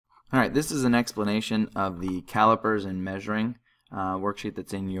Alright, this is an explanation of the Calipers and Measuring worksheet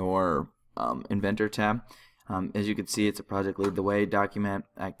that's in your Inventor tab. As you can see, it's a project lead the way document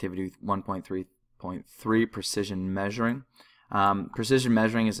activity 1.3.3 precision measuring. Precision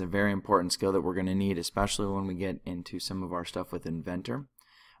measuring is a very important skill that we're going to need, especially when we get into some of our stuff with Inventor.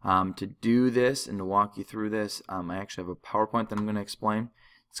 To do this and to walk you through this, I actually have a PowerPoint that I'm going to explain.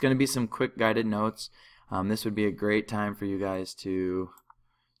 It's going to be some quick guided notes. This would be a great time for you guys to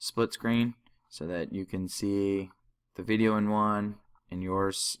split screen so that you can see the video in one and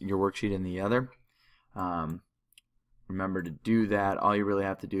your worksheet in the other. Remember to do that. All you really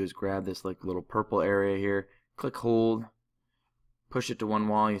have to do is grab this little purple area here, click hold, push it to one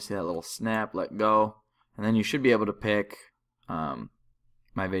wall. You see that little snap, let go, and then you should be able to pick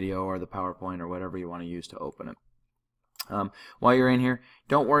my video or the PowerPoint or whatever you want to use to open it. While you're in here,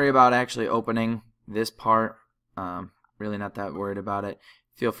 don't worry about actually opening this part. Really not that worried about it.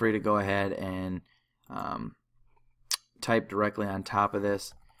 Feel free to go ahead and type directly on top of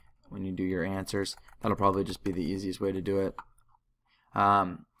this when you do your answers. That'll probably just be the easiest way to do it.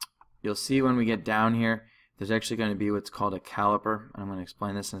 You'll see when we get down here, there's actually going to be what's called a caliper. I'm going to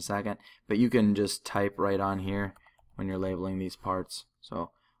explain this in a second, but you can just type right on here when you're labeling these parts.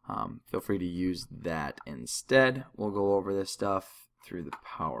 So feel free to use that instead. We'll go over this stuff through the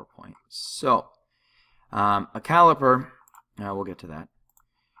PowerPoint. So a caliper, we'll get to that.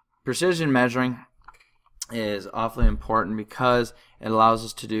 Precision measuring is awfully important because it allows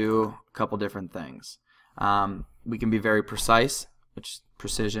us to do a couple different things. We can be very precise, which is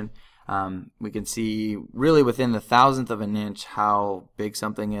precision. We can see really within the thousandth of an inch how big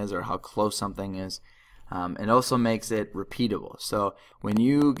something is or how close something is. It also makes it repeatable. So when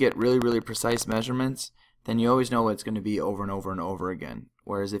you get really precise measurements, then you always know what it's going to be over and over and over again.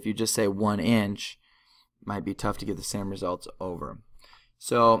 Whereas if you just say 1 inch, it might be tough to get the same results over.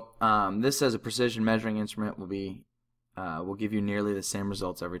 So this as a precision measuring instrument will give you nearly the same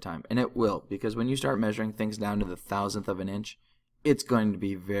results every time, and it will, because when you start measuring things down to the thousandth of an inch, it's going to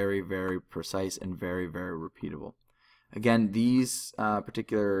be very precise and very repeatable. Again, these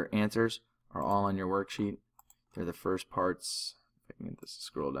particular answers are all on your worksheet. They're the first parts. If I can get this to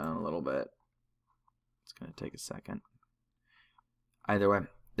scroll down a little bit, it's going to take a second. Either way,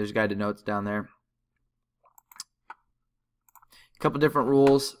 there's guided notes down there. Couple different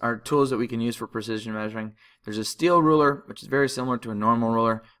rules or tools that we can use for precision measuring. There's a steel ruler, which is very similar to a normal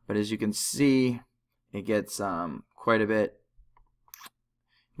ruler, but as you can see, it gets quite a bit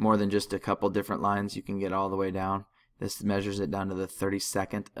more than just a couple different lines. You can get all the way down. This measures it down to the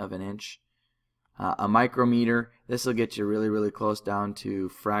 32nd of an inch. A micrometer, this will get you really close down to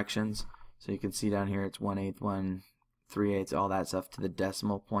fractions. So you can see down here it's 1/8, 1/3, all that stuff to the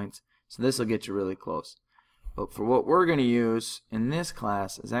decimal points. So this will get you really close. But for what we're going to use in this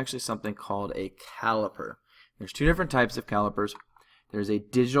class is actually something called a caliper. There's two different types of calipers. There's a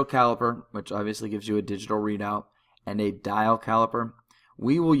digital caliper, which obviously gives you a digital readout, and a dial caliper.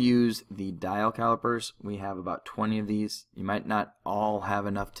 We will use the dial calipers. We have about 20 of these. You might not all have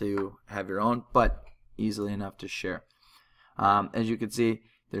enough to have your own, but easily enough to share. As you can see,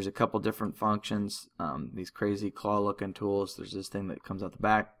 there's a couple different functions. These crazy claw-looking tools. There's this thing that comes out the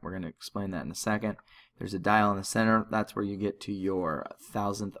back. We're going to explain that in a second. There's a dial in the center. That's where you get to your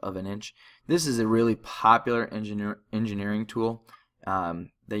thousandth of an inch. This is a really popular engineering tool.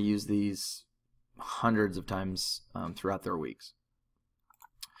 They use these hundreds of times throughout their weeks.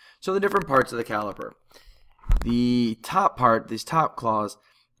 So the different parts of the caliper. The top part, these top claws,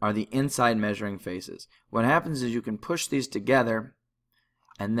 are the inside measuring faces. What happens is you can push these together,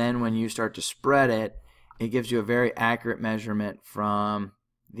 and then when you start to spread it, it gives you a very accurate measurement from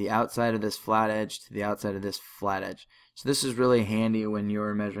the outside of this flat edge to the outside of this flat edge. So this is really handy when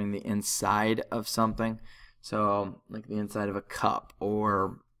you're measuring the inside of something. So like the inside of a cup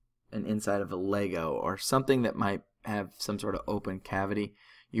or an inside of a Lego or something that might have some sort of open cavity.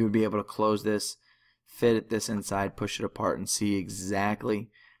 You would be able to close this, fit this inside, push it apart, and see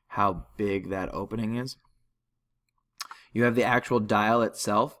exactly how big that opening is. You have the actual dial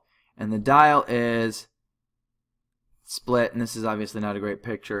itself, and the dial is split, and this is obviously not a great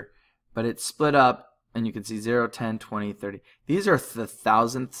picture, but it's split up, and you can see 0, 10, 20, 30. These are the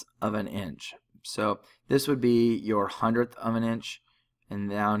thousandths of an inch. So this would be your hundredth of an inch, and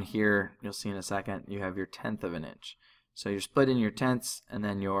down here, you'll see in a second, you have your tenth of an inch. So you're splitting your tenths and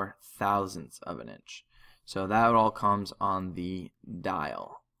then your thousandths of an inch. So that all comes on the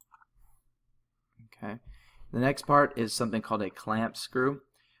dial. Okay. The next part is something called a clamp screw.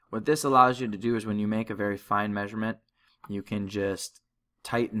 What this allows you to do is when you make a very fine measurement, you can just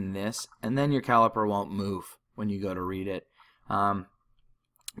tighten this, and then your caliper won't move when you go to read it.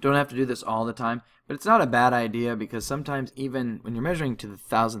 Don't have to do this all the time, but it's not a bad idea because sometimes even when you're measuring to the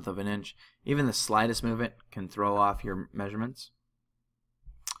thousandth of an inch, even the slightest movement can throw off your measurements.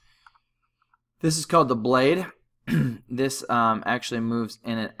 This is called the blade. This actually moves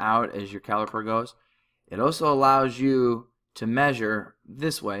in and out as your caliper goes. It also allows you to measure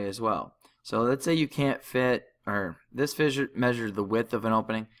this way as well. So let's say you can't fit, or this measures the width of an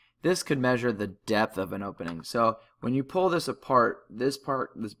opening. This could measure the depth of an opening. So when you pull this apart, this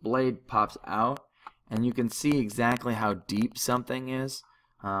blade pops out, and you can see exactly how deep something is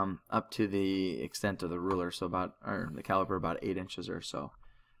up to the extent of the ruler, so the caliper about 8 inches or so.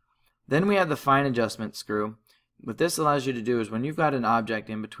 Then we have the fine adjustment screw. What this allows you to do is when you've got an object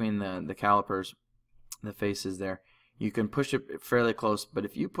in between the calipers, the faces there, you can push it fairly close, but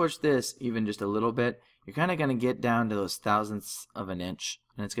if you push this even just a little bit, you're kind of going to get down to those thousandths of an inch,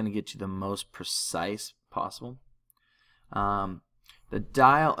 and it's going to get you the most precise possible. The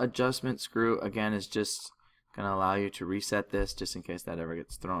dial adjustment screw, again, is just going to allow you to reset this just in case that ever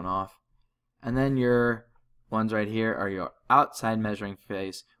gets thrown off. And then your ones right here are your outside measuring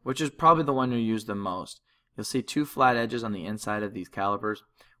face, which is probably the one you use the most. You'll see 2 flat edges on the inside of these calipers.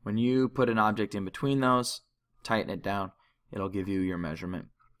 When you put an object in between those, tighten it down, it'll give you your measurement.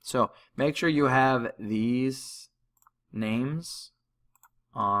 So make sure you have these names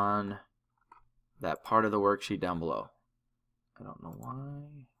on that part of the worksheet down below. I don't know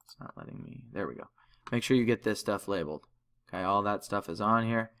why it's not letting me. There we go. Make sure you get this stuff labeled. Okay, all that stuff is on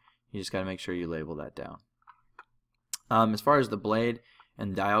here. You just got to make sure you label that down. As far as the blade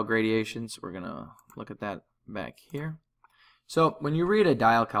and dial gradations, we're going to look at that back here. So when you read a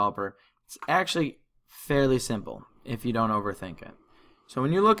dial caliper, it's actually fairly simple if you don't overthink it. So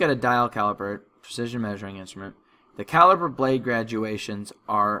when you look at a dial caliper, precision measuring instrument, the caliper blade graduations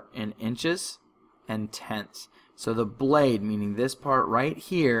are in inches and tenths. So the blade, meaning this part right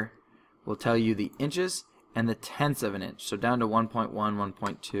here, will tell you the inches and the tenths of an inch. So down to 1.1,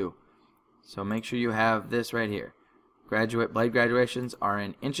 1.2. So make sure you have this right here. Blade graduations are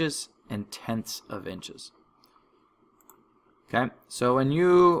in inches and tenths of inches. Okay, so when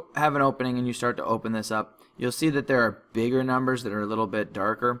you have an opening and you start to open this up, you'll see that there are bigger numbers that are a little bit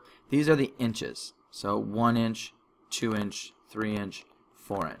darker. These are the inches. So 1 inch, 2 inch, 3 inch,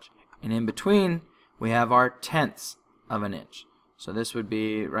 4 inch. And in between, we have our tenths of an inch. So this would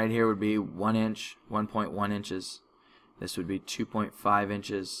be, right here would be 1 inch, 1.1 inches. This would be 2.5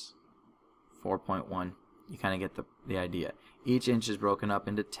 inches, 4.1. You kind of get the idea. Each inch is broken up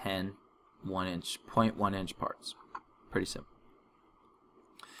into 10 0.1 inch parts. Pretty simple.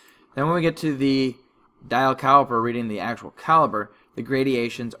 Then when we get to the dial caliper reading the actual caliber, the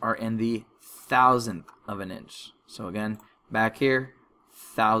gradations are in the thousandth of an inch. So again, back here,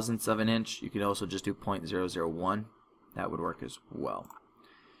 thousandths of an inch. You could also just do 0.001. That would work as well.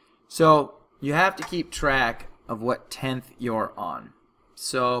 So you have to keep track of what tenth you're on.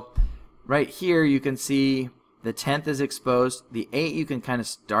 So right here you can see the tenth is exposed. The 8 you can kind of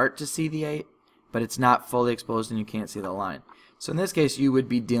start to see the 8, but it's not fully exposed and you can't see the line. So in this case you would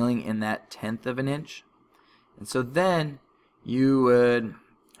be dealing in that tenth of an inch. And so then you would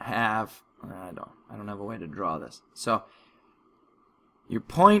have, I don't have a way to draw this. So your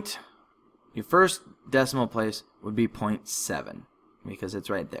first decimal place would be 0.7 because it's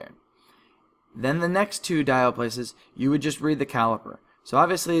right there. Then the next 2 dial places, you would just read the caliper. So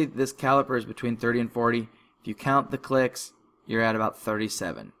obviously this caliper is between 30 and 40. If you count the clicks, you're at about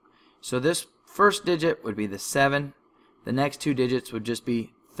 37. So this first digit would be the 7. The next 2 digits would just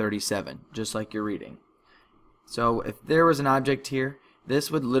be 37, just like you're reading. So if there was an object here, this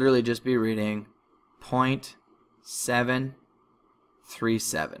would literally just be reading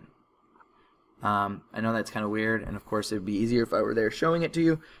 0.737. I know that's kind of weird, and of course it would be easier if I were there showing it to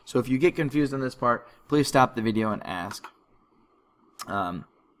you. So if you get confused on this part, please stop the video and ask.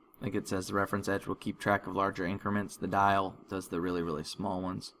 Like it says, the reference edge will keep track of larger increments. The dial does the really, really small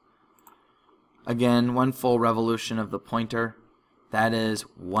ones. Again, 1 full revolution of the pointer, that is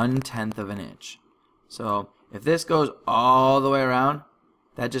 1/10 of an inch. So if this goes all the way around,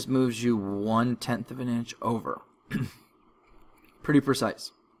 that just moves you 1/10 of an inch over. Pretty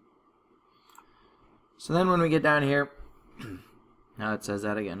precise. So then when we get down here, now it says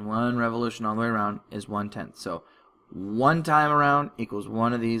that again, 1 revolution all the way around is 1/10. So 1 time around equals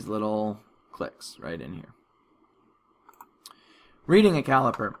 1 of these little clicks right in here. Reading a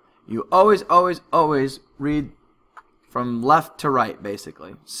caliper, you always read from left to right,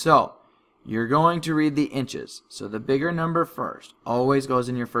 basically. So you're going to read the inches. So the bigger number first always goes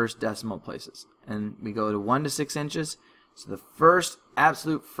in your first decimal places. And we go to 1 to 6 inches. So the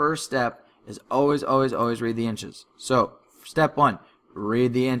absolute first step is always read the inches. So step 1,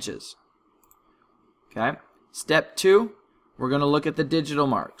 read the inches. Okay. Step 2, we're going to look at the digital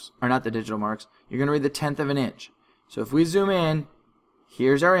marks, or not the digital marks. You're going to read the 1/10 of an inch. So if we zoom in,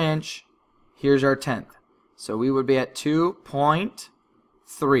 here's our inch, here's our 1/10. So we would be at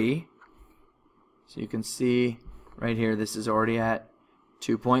 2.3. So you can see right here, this is already at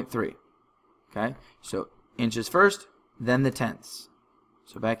 2.3. Okay, so inches first, then the tenths.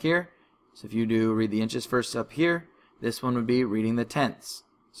 So back here, so if you do read the inches first up here, this one would be reading the tenths.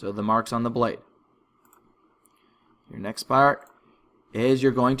 So the marks on the blade. Your next part is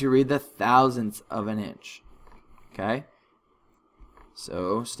you're going to read the thousandths of an inch. Okay,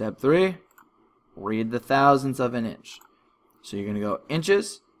 so step 3, read the thousandths of an inch. So you're going to go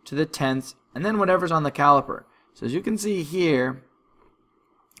inches to the tenths, and then whatever's on the caliper. So as you can see here,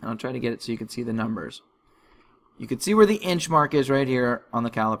 and I'll try to get it so you can see the numbers. You can see where the inch mark is right here on the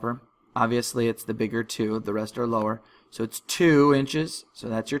caliper. Obviously it's the bigger 2, the rest are lower. So it's 2 inches, so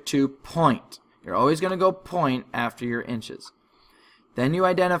that's your 2 point. You're always going to go point after your inches. Then you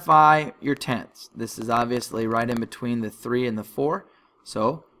identify your tenths. This is obviously right in between the 3 and the 4,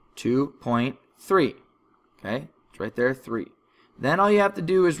 so 2.3. Okay, it's right there, 3. Then all you have to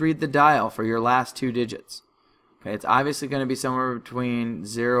do is read the dial for your last 2 digits. Okay, it's obviously going to be somewhere between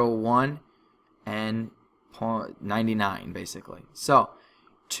 0.1 and 0.99 basically. So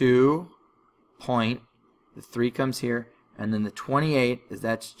 2 point, the 3 comes here, and then the 28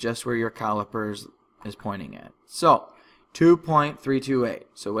 that's just where your caliper is pointing at. So 2.328.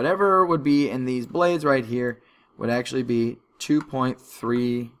 So whatever would be in these blades right here would actually be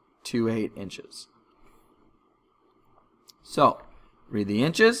 2.328 inches. So read the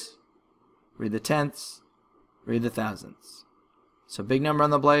inches, read the tenths, read the thousandths. So big number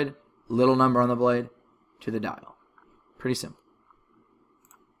on the blade, little number on the blade, to the dial. Pretty simple.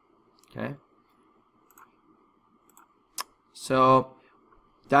 Okay. So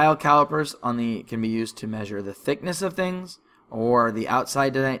dial calipers can be used to measure the thickness of things or the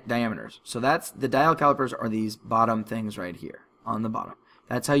outside diameters. So that's the dial calipers are these bottom things right here on the bottom.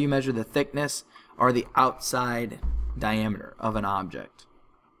 That's how you measure the thickness or the outside diameter of an object.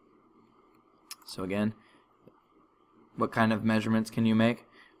 So again, what kind of measurements can you make?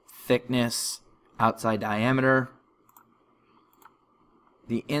 Thickness, outside diameter,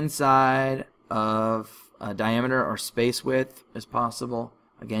 the inside of a diameter or space width is possible.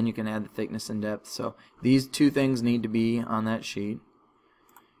 Again, you can add the thickness and depth. So these 2 things need to be on that sheet.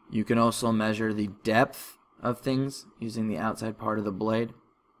 You can also measure the depth of things using the outside part of the blade.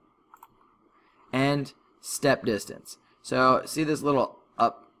 And step distance. So see this little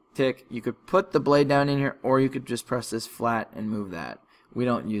uptick? You could put the blade down in here, or you could just press this flat and move that. We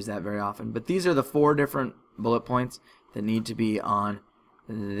don't use that very often. But these are the 4 different bullet points that need to be on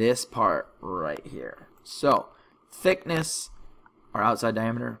this part right here. So thickness or outside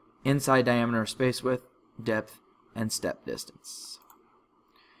diameter, inside diameter or space width, depth, and step distance.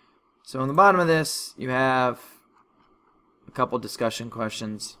 So on the bottom of this you have a couple discussion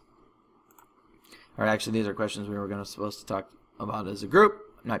questions. Or actually these are questions we were supposed to talk about as a group.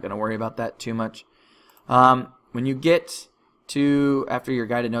 I'm not going to worry about that too much. When you get to after your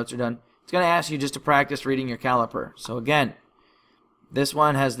guided notes are done, it's going to ask you just to practice reading your caliper. So again, this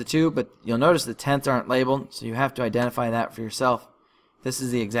one has the 2, but you'll notice the tenths aren't labeled, so you have to identify that for yourself. This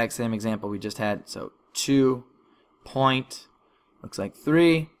is the exact same example we just had. So 2 point, looks like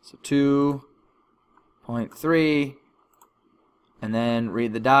 3, so 2.3, and then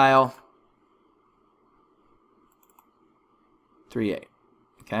read the dial, 3/8.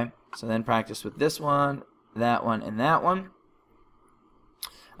 Okay, so then practice with this one, that one, and that one.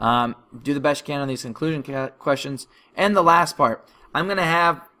 Do the best you can on these conclusion questions. And the last part, I'm going to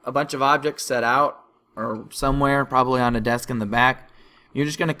have a bunch of objects set out or somewhere, probably on a desk in the back. You're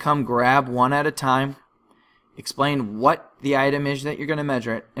just going to come grab one at a time, explain what the item is that you're going to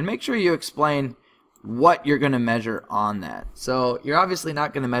measure it, and make sure you explain what you're going to measure on that. So you're obviously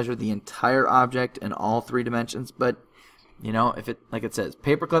not going to measure the entire object in all 3 dimensions, but you know, if it, like it says,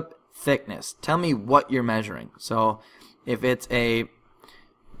 paperclip thickness, tell me what you're measuring. So if it's a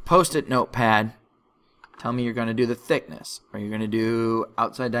post-it notepad, tell me you're going to do the thickness, or you're going to do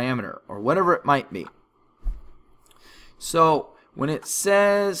outside diameter, or whatever it might be. So when it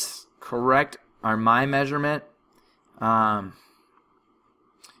says correct or my measurement, that's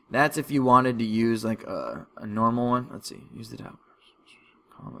if you wanted to use like a normal one. Let's see, use the top,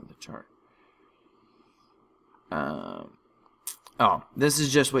 comma the chart. Oh, this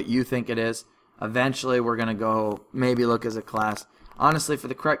is just what you think it is. Eventually we're going to go maybe look as a class. Honestly, for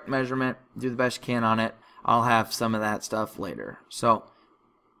the correct measurement, do the best you can on it. I'll have some of that stuff later. So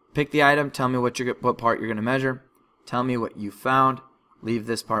pick the item, tell me what part you're going to measure, tell me what you found, leave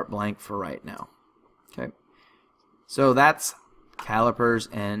this part blank for right now. Okay, so that's calipers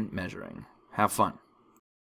and measuring. Have fun.